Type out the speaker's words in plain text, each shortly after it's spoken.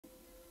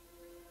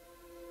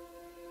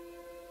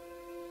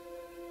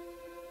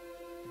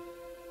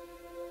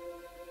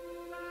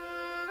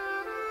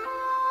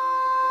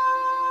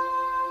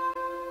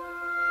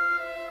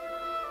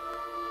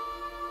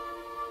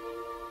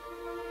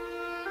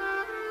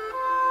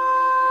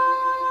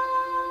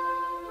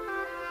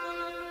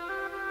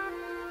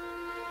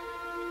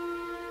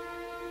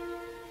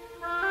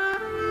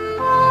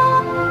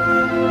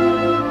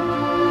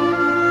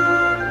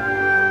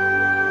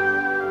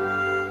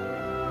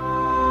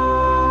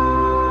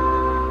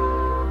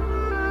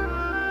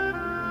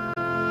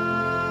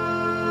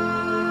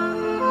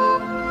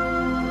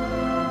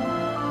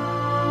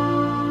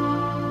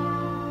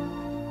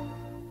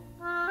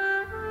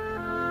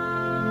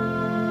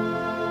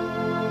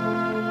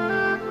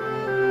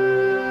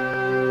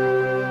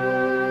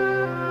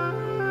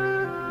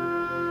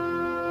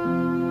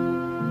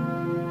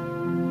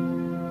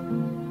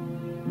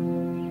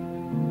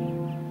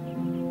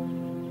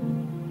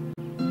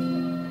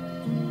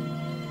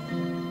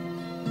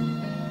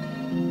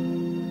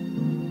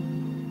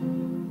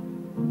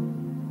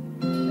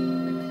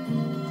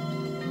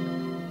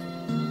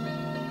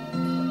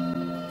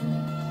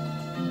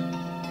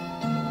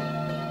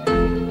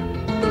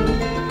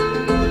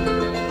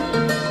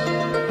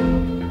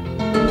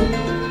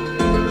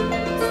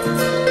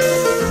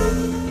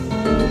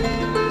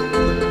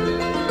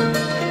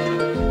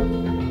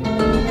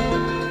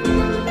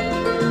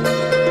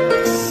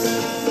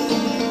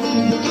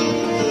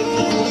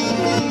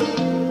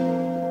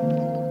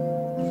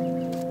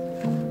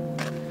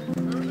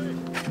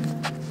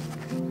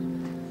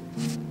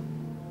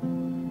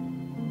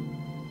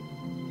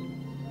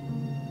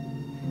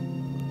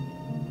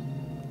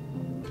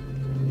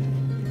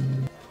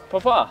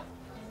Papa!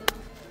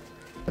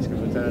 Est-ce que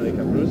je peux t'aider avec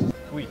la blouse?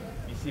 Oui,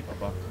 ici,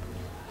 papa.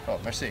 Oh,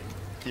 merci.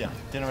 Tiens,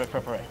 dîner est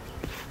préparé.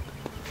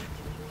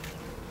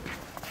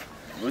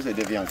 La blouse, elle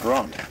devient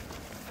grande.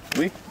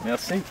 Oui,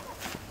 merci.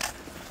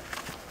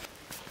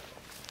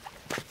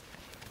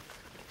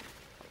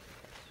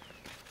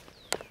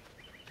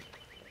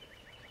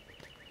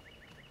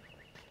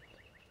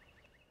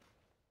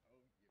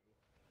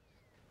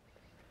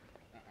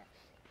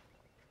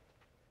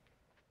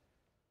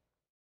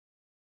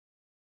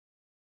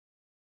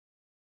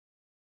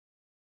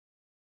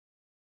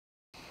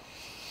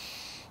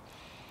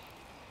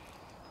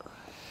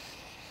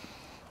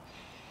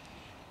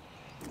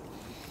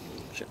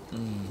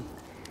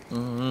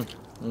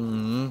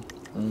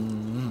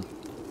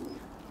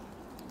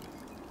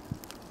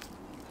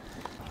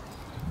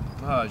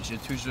 Ah, j'ai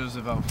toujours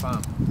avoir faim.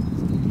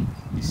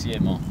 Ici,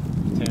 aimant.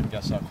 T'es un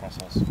garçon à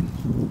croissance.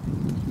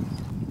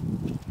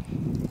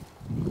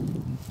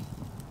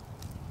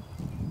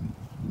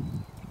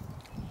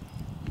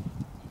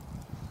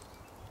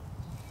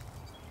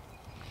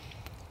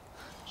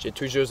 J'ai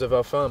toujours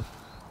avoir faim.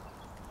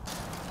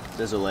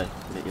 Désolé,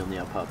 mais il n'y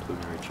a pas de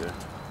nourriture.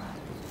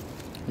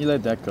 Il est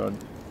d'accord.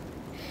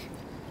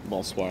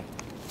 Bonsoir.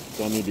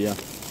 Dormez bien.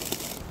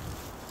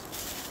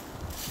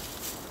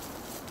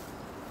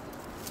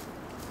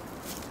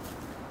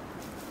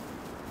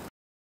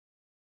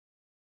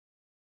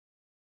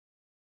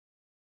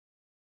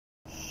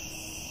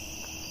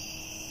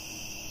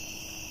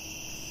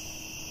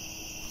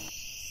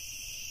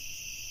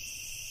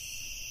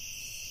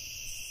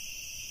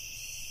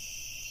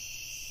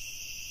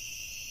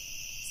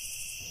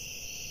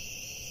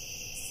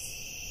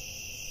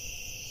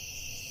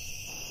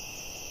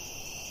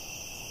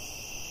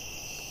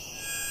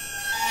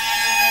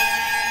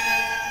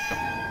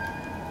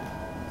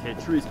 T'es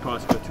triste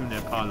parce que tu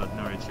n'as pas la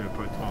nourriture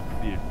pour ton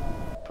fils.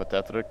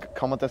 Peut-être.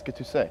 Comment est-ce que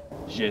tu sais?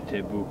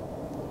 J'étais beau.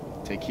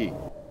 T'es qui?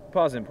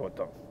 Pas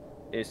important.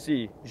 Et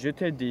si je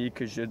t'ai dit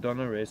que je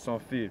donnerais son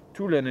fils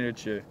toute la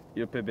nourriture,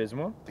 il peut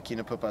besoin? De qui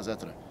ne peut pas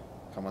être?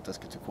 Comment est-ce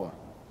que tu crois?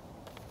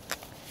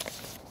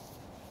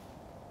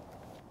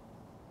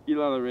 Il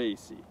allerait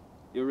ici.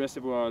 Il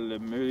recevra la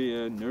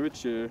meilleure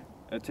nourriture,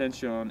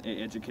 attention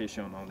et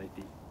éducation en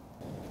Haiti.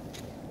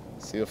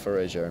 S'il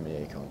ferait, Jérémy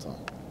est content.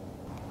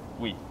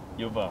 Oui,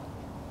 il va.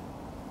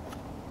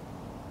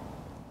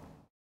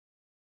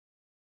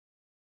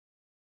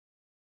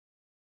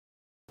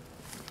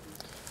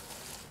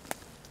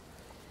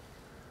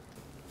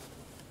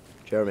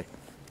 Jérémy.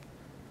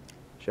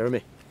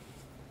 Jérémy.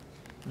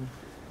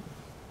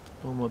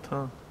 Bon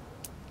matin.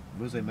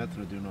 Vous êtes maître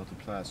d'une autre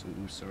place où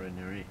vous serez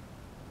nourri.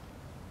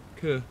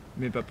 Que?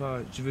 Mais papa,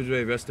 je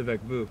voudrais rester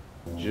avec vous.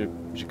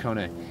 Je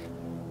connais,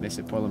 mais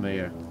c'est pas le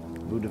meilleur.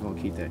 Vous devons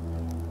quitter.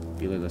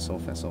 Il est le seul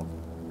faisceau.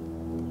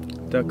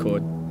 D'accord.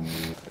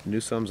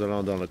 Nous sommes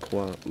allés dans le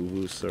coin où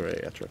vous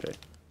serez attrapés.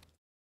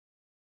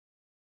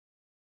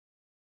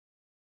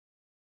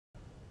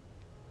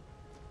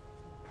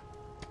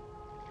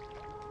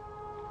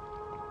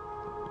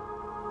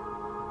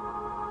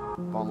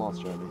 Bon lance,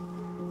 Jérémy.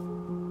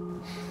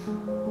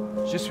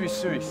 Je suis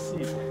sûr ici,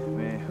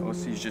 mais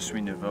aussi je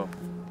suis nouveau.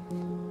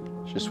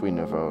 Je suis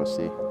nouveau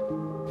aussi.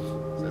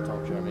 C'est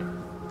top, Jérémy.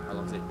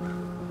 Allons-y.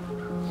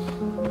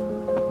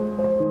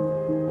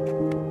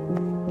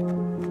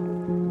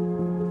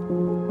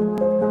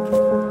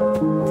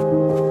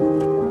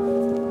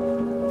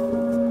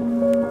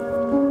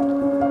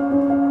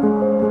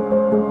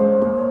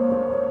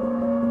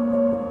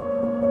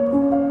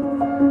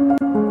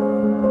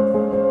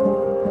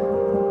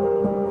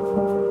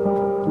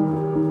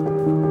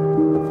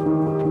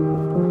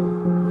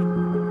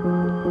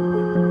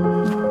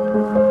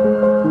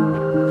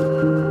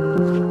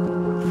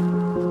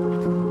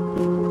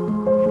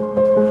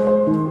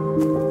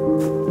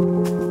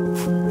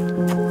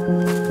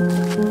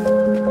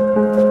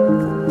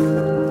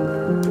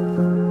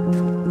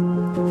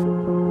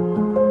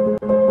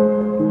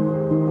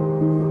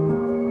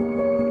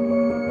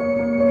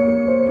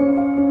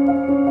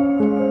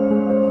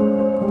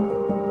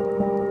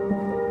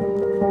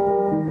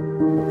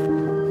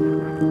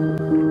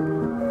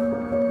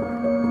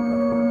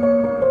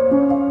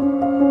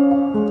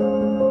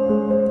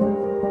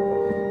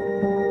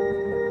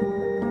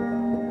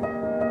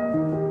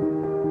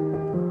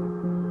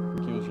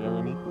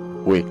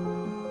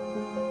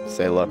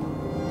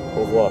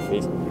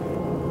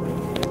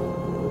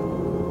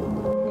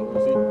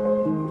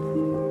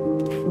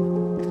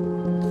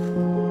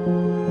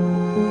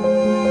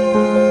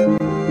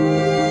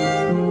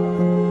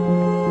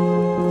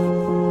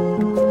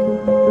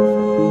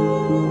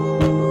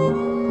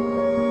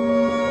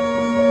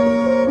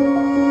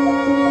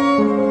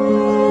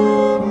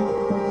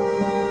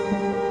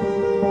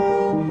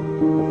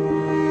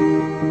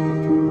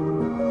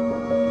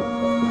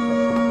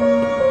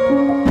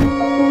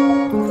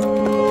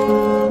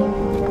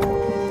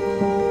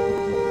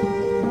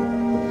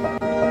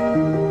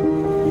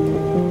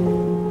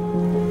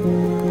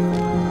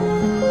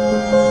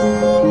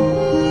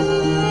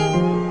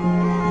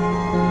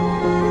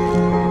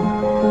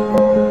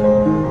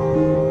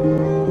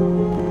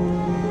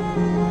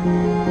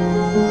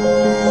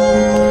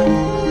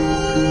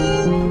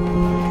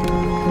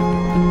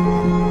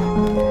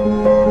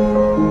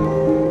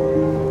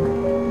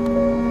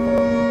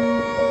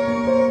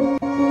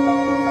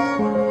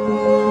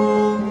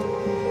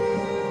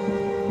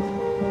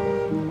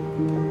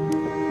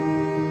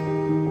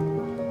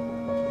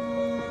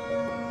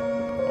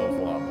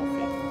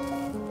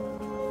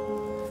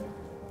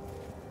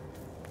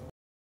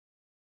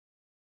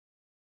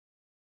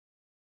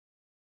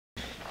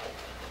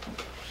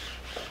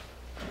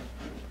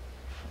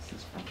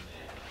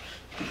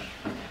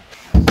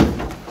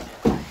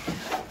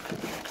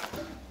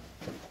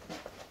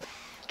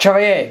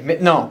 Travaillez,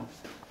 maintenant.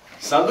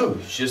 Salut,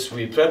 je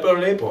suis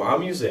préparé pour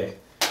amuser.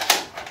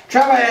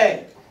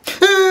 Travaillez.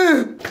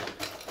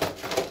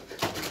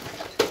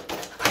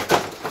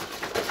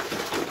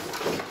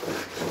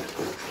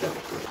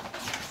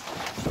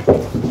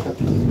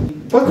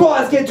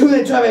 Pourquoi est-ce que tu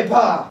ne travailles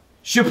pas?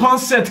 Je prends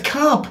cette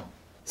cape.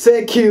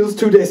 C'est qu'ils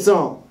tu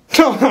descends.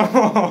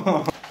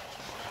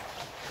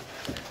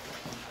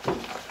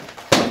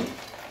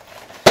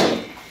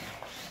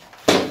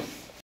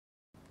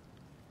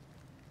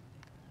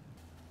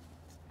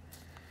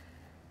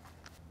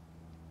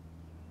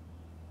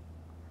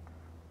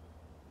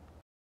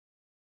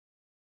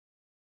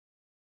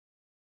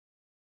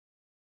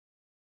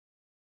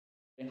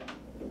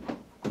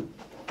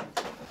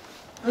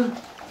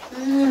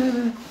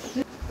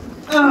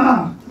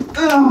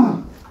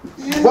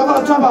 Vamos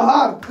a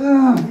trabajar.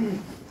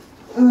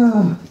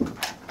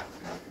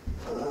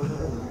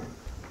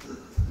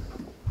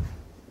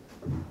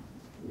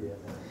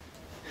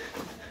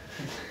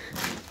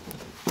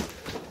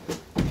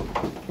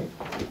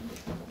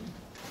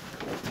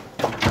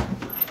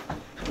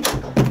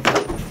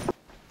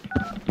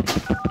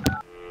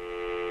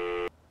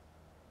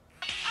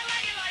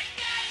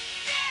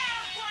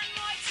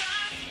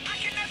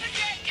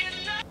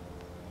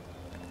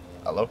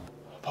 Allô?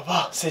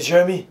 Papa, c'est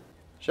Jeremy.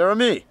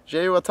 Jérémy,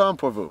 j'ai eu un temps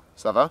pour vous.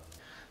 Ça va?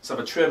 Ça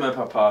va très bien,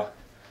 papa.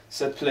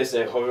 Cette place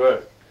est horreur.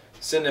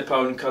 Ce n'est pas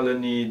une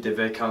colonie de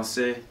vacances,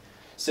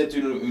 c'est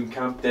un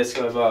camp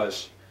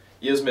d'esclavage.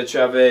 Ils me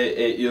travaillent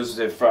et ils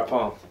me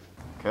frappent.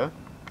 Que?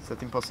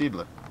 C'est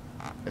impossible.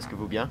 Est-ce que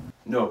vous bien?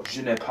 Non,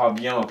 je n'ai pas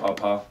bien,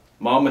 papa.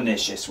 M'emmener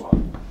chez soi.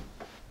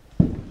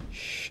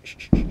 Ils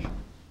viennent.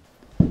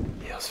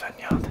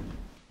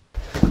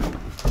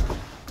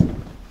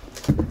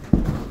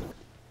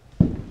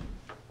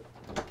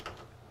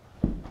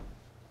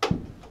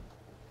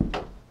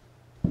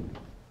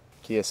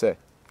 Qui est-ce?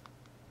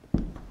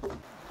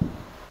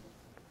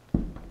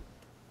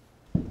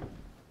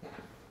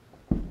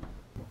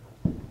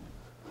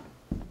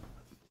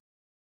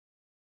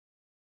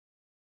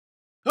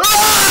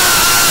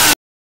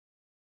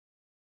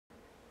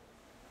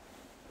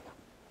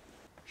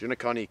 Je ne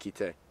connais qui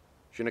t'es.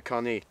 Je ne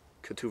connais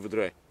que tu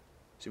voudrais.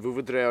 Si vous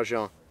voudrez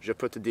argent, je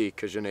peux te dire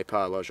que je n'ai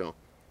pas l'argent.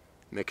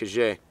 Mais que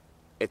j'ai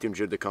est un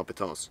jeu de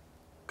compétences.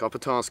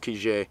 Compétences que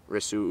j'ai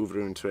reçues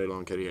ouvrir une très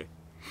longue carrière.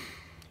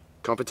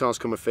 Compétences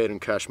comme faire un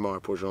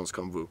cauchemar pour gens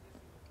comme vous.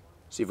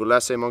 Si vous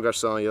laissez mon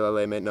garçon y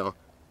aller maintenant,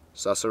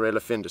 ça serait la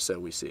fin de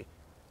celui-ci.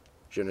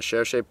 Je ne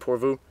cherchais pour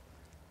vous,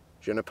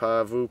 je ne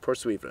pas vous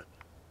poursuivre.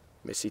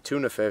 Mais si tu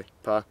ne fais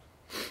pas,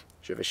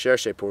 je vais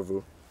chercher pour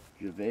vous.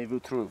 Je vais vous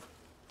trouver.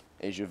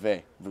 Et je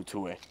vais vous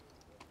tuer.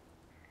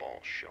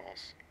 Bonne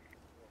chance.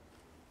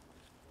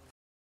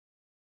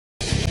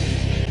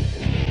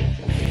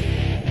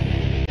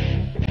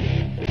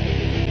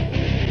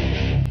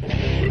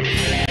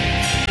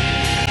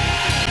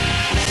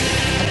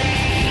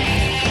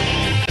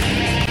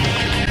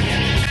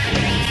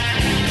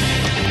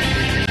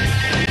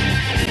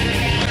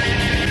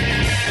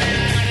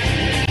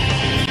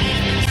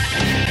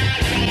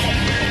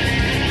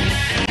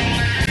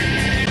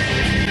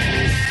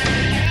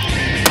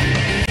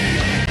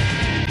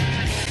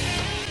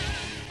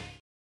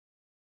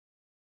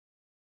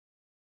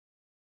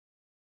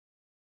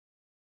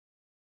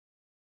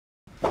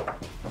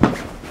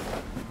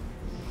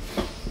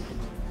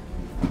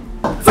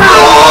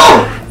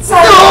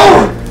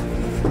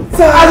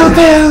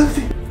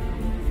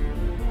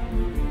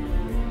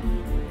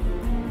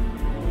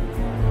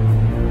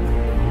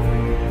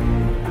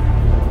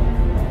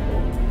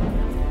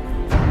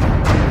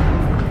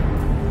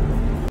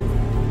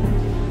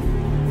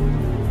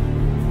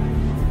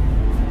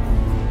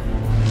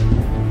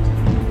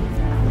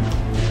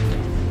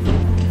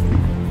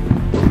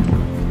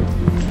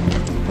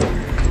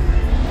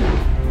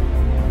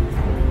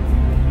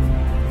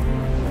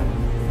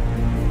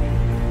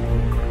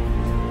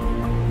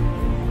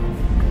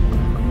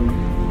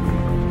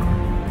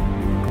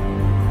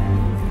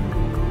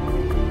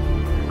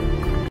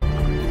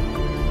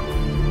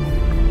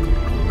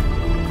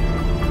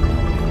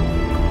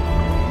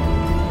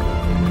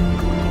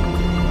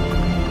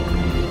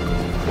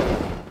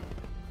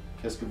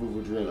 Qu'est-ce que vous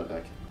voudrez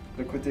avec?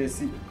 Le côté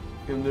ici.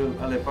 Comme nous,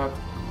 à l'époque.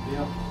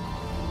 Bien.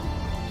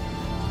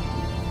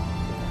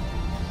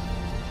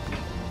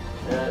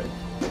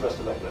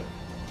 Reste avec là.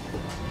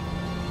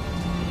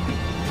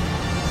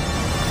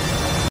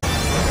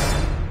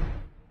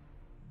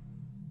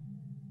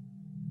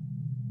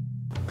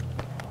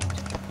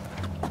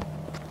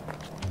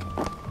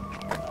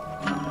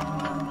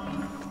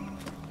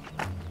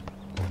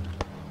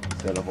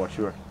 C'est la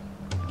voiture.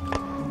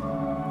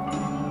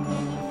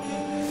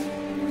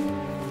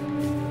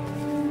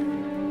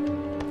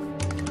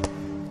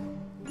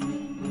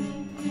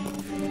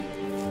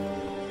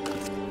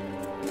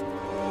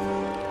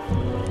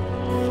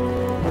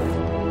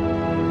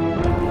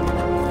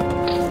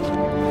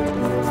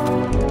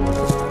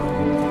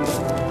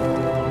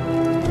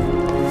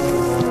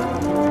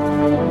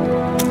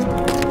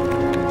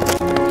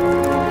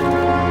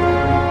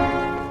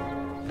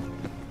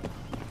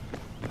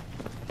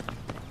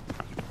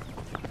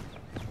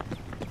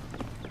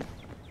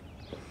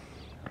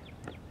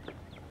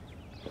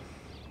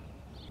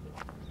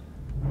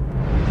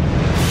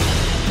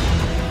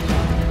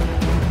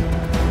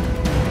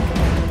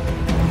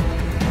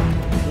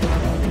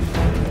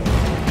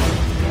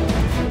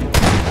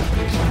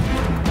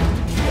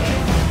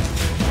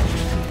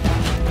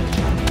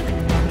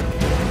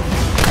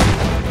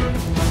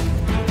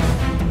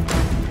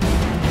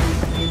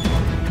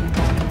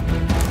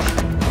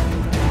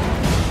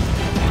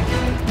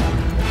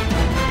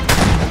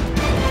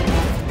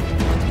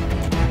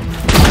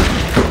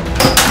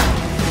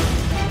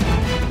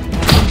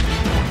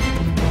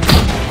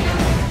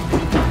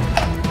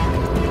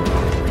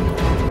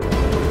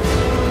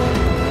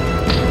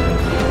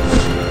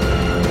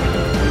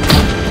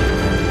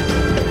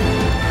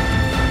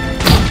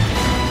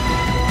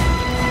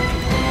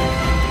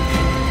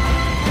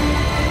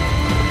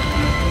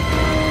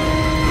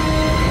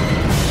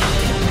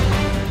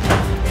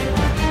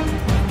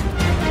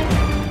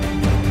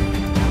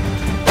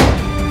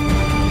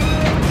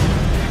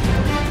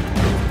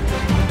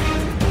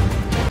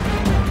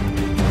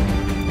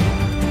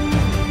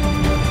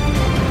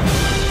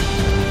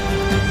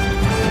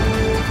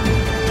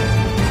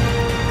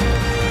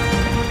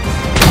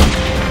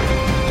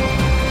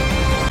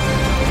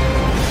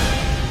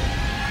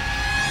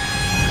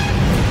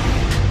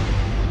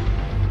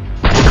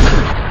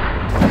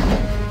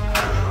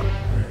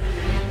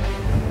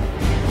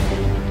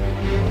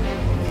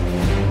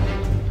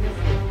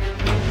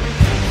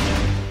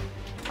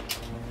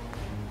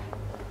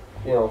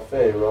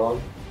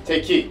 T'es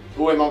qui?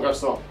 Où est mon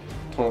garçon?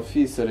 Ton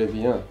fils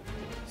revient.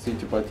 Si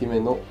tu partis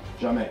maintenant.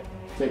 Jamais.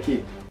 T'es qui?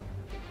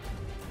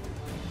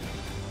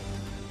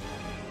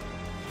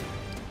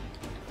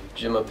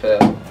 Je m'appelle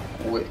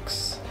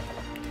Wix.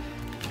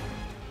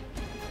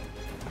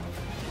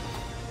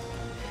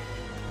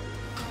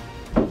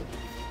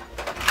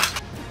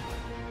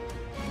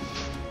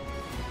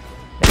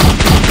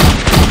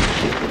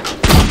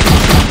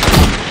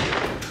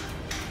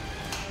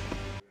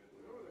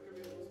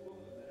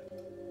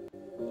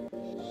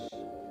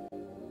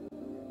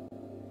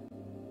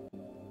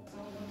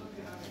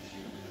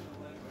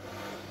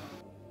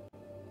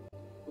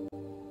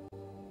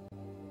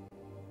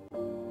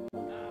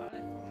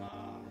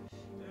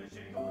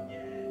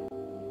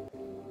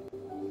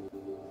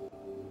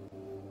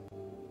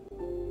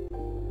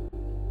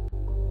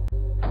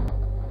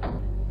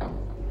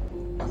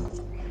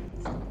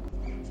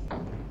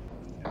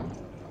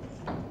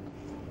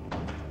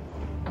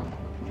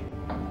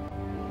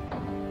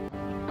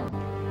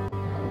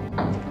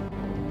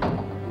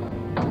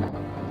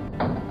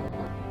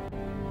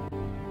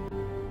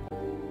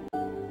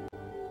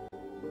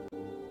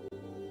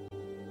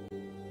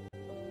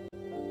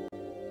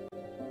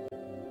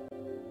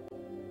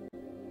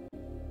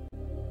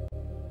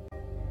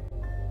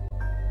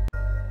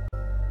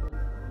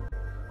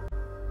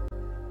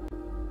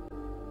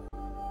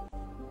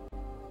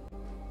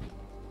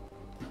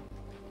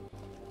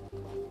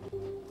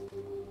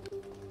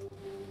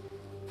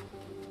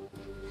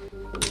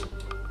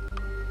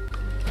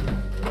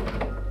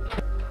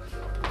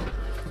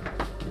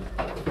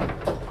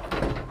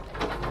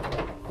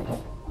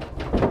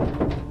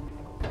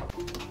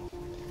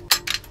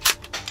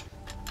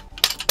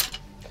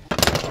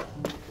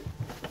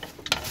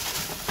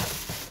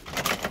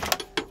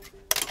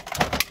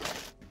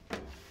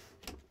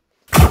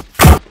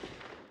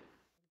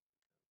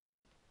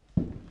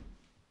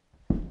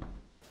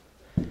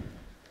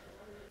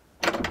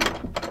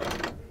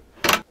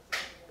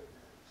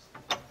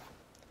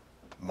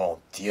 Mon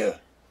Dieu!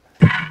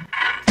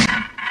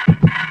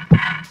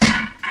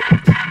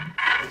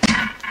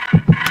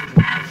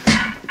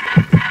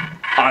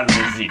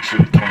 Allez-y, tu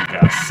es ton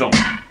garçon.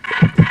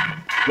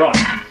 Ron,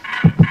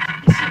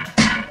 ici.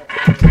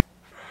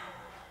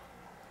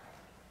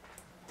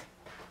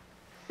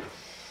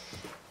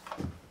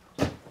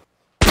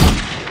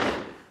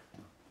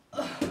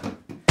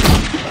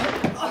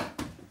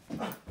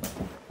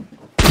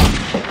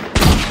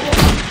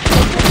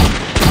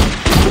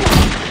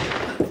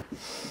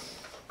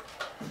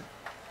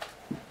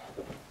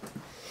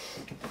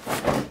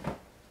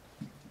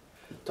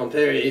 Ton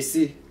père est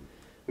ici,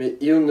 mais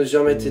il n'a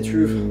jamais été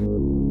trouvé.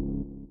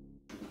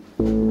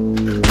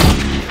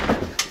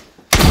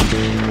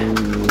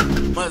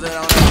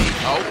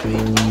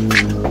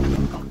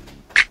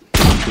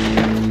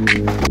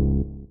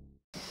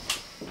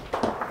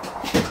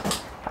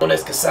 On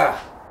est-ce que ça?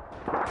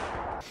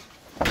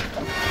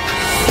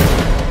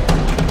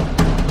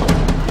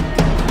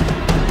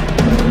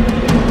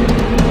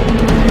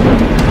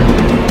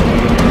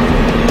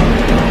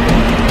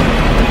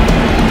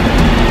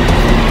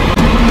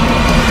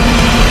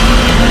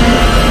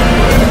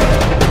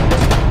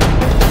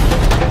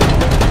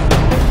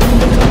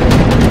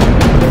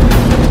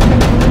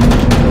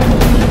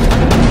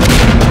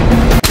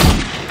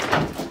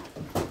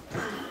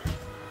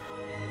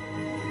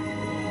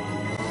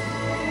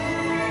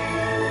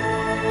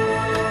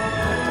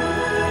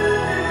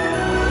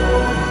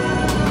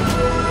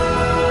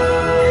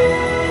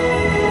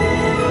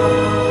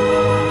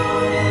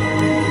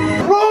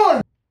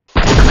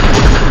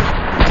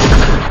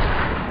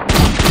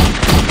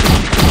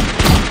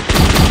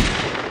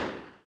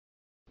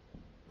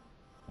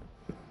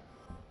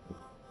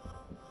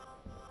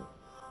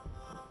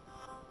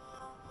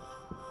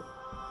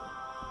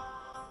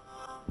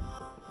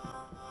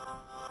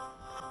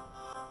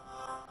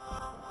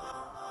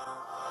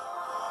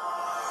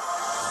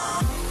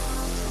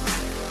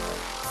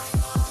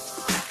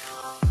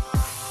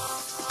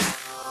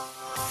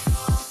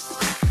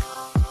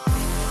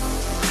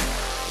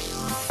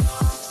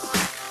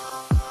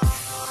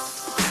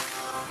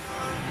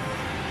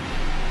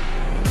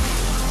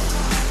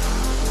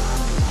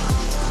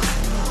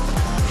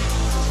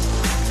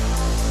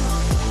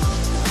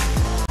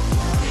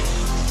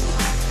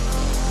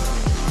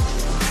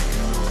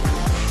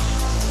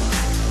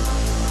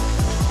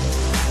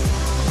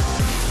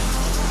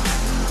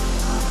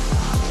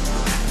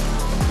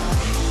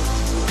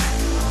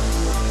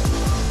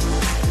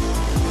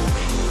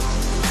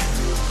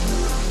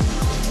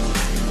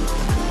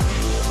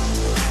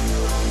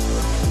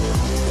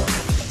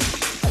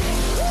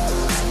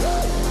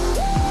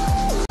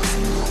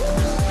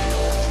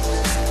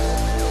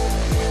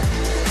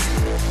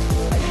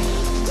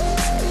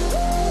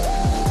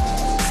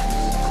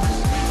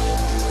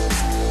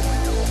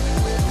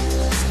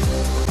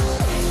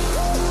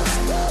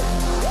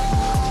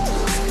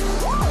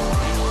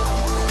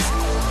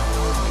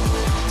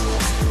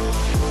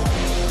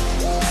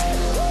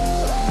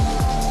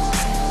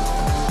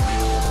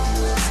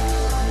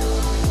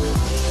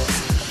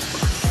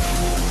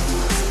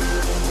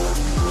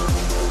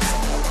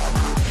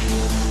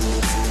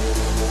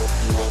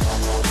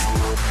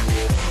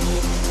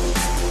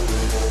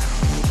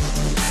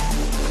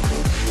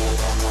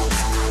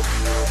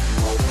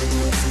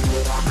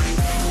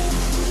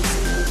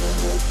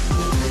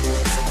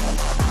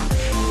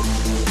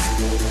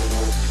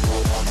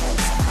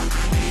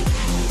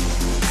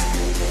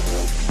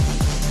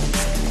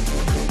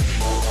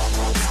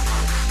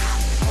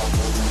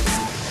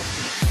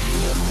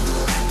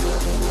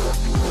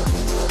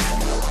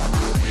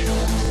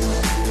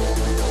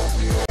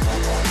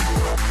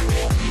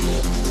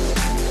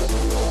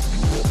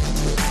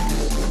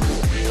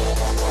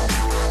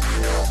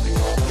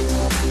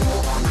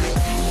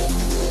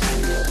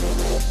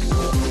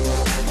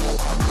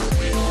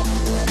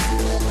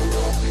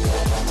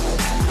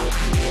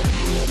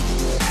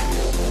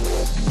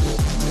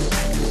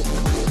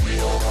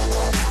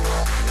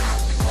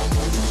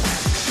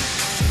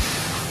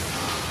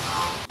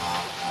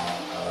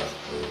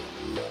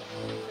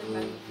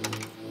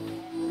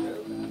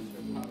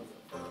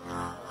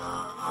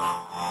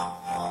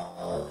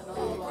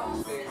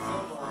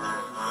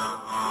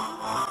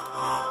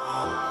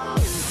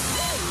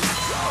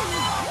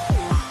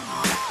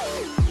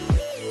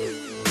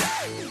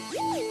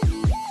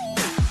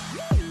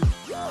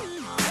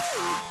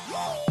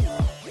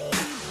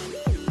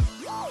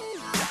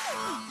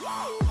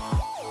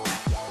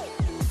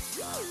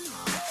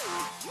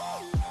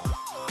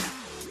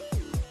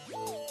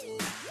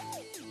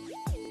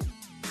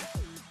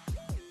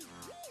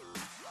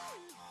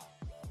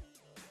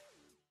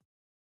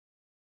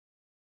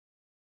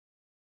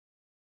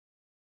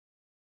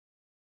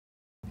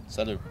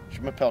 Salut, je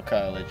m'appelle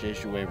Kyle et j'ai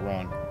joué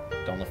Ron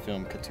dans le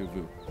film Que tu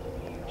veux.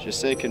 Je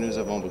sais que nous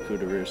avons beaucoup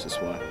de rire ce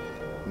soir,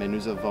 mais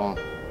nous avons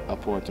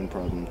apporté un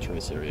problème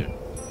très sérieux.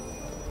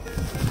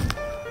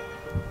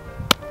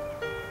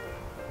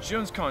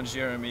 Jeunes quand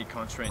Jérémy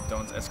contraint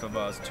dans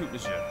l'esclavage tout le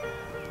jeu.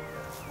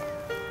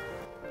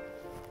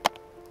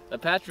 Le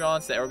patron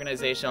de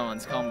l'organisation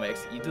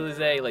Convex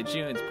utilisait les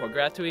jeunes pour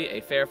gratuit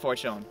et faire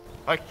fortune.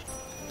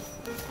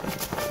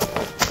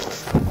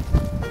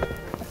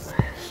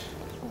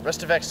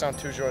 Restavek sont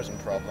toujours un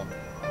problème,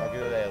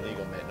 malgré les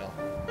illégal maintenant.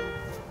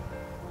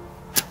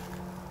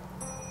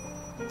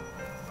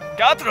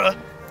 4!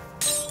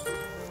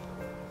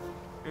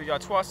 Il y a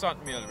 300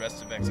 000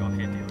 Restaveks en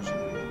Haiti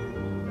aujourd'hui.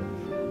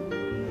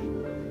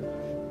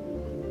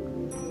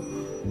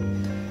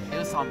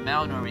 Ils sont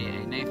malnourris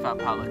et ne font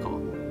pas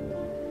l'école.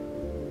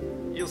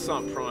 Ils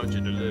sont protégés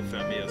de leurs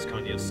familles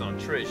quand ils sont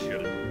très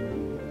jeunes.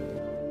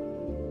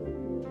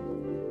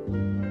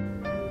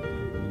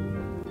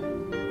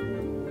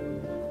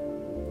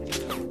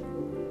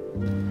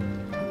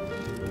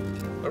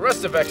 Les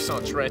Restaveks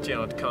sont traités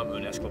comme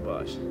un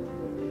esclavage.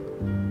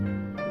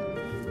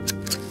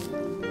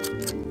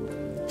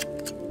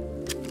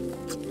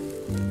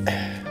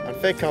 En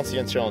fait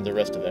conscientieux de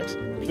Restavek,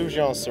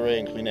 plusieurs seraient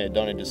inclinés à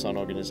donner de son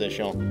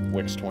organisation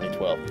WIX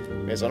 2012.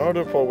 Mais en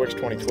ordre pour WIX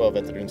 2012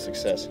 être un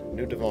succès,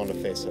 nous devons le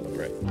faire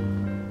célébrer.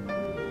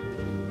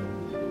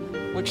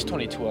 WIX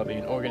 2012 est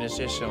une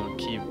organisation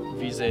qui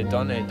vise à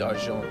donner de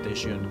l'argent des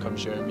jeunes comme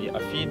Jérémy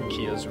afin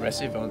qu'ils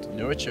reçoivent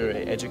nourriture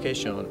et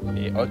éducation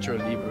et autres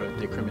libres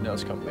des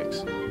criminels comme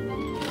WIX.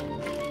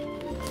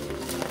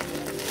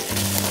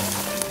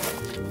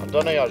 En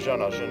donnant aux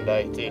jeunes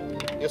d'Haïti,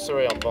 ils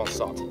seraient en bonne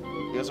santé.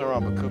 Ils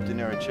auront beaucoup de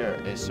nourriture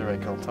et seraient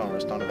contents de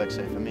rester avec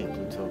ses familles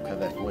plutôt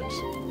qu'avec WIX.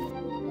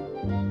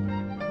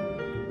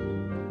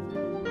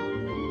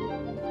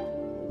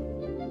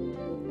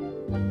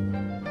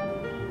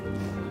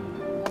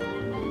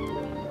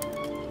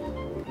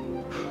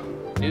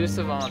 Nous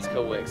savons que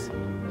WIX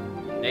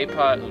n'est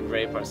pas une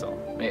vraie personne,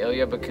 mais il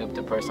y a beaucoup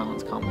de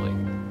personnes comme lui.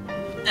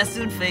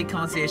 Est-ce une fait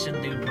conscience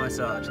d'un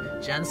passage?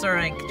 Je ne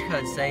saurais que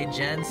ces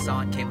gens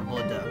sont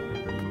capables de.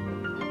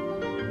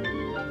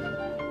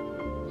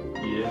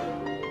 Yeah.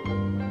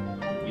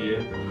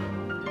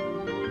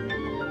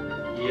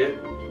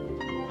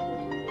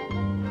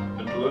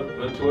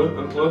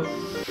 Un peu.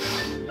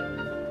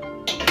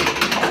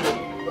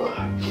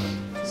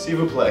 S'il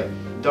vous plaît,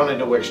 donnez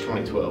de WIX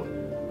 2012.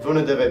 Vous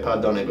ne devez pas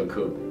donner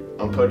beaucoup.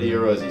 Un peu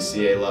d'euros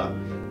ici et là.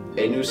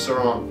 Et nous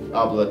serons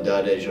habiles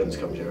des jeunes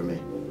comme Jérémy.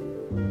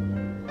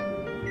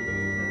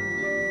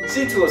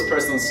 Si tous les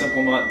personnes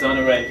simplement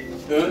donneraient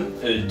 1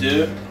 ou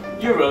 2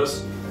 euros,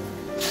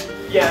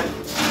 yens,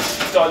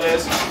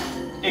 dollars,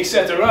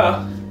 etc.,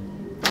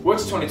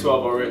 WIX 2012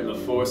 aurait la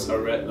force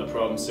arrêter le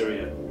problème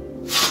sérieux.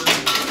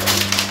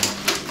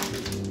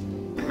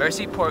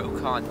 Merci pour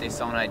aucun de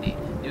son ID.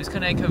 Nous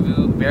connaissons que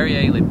vous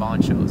verriez les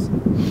bonnes choses.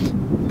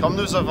 Comme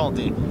nous avons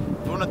dit,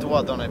 vous ne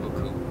devez donner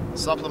beaucoup,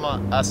 simplement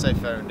assez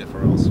faire une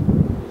différence.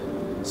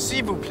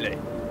 S'il vous plaît,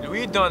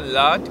 lui donne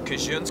l'aide que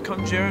jeunes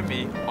comme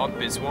Jérémy ont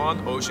besoin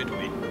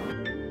aujourd'hui.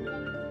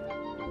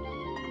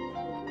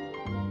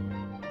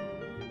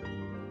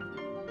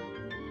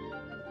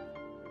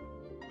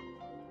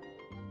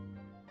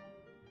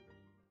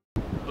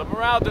 La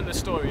morale de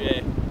l'histoire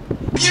est...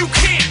 You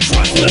can't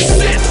trust the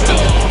system!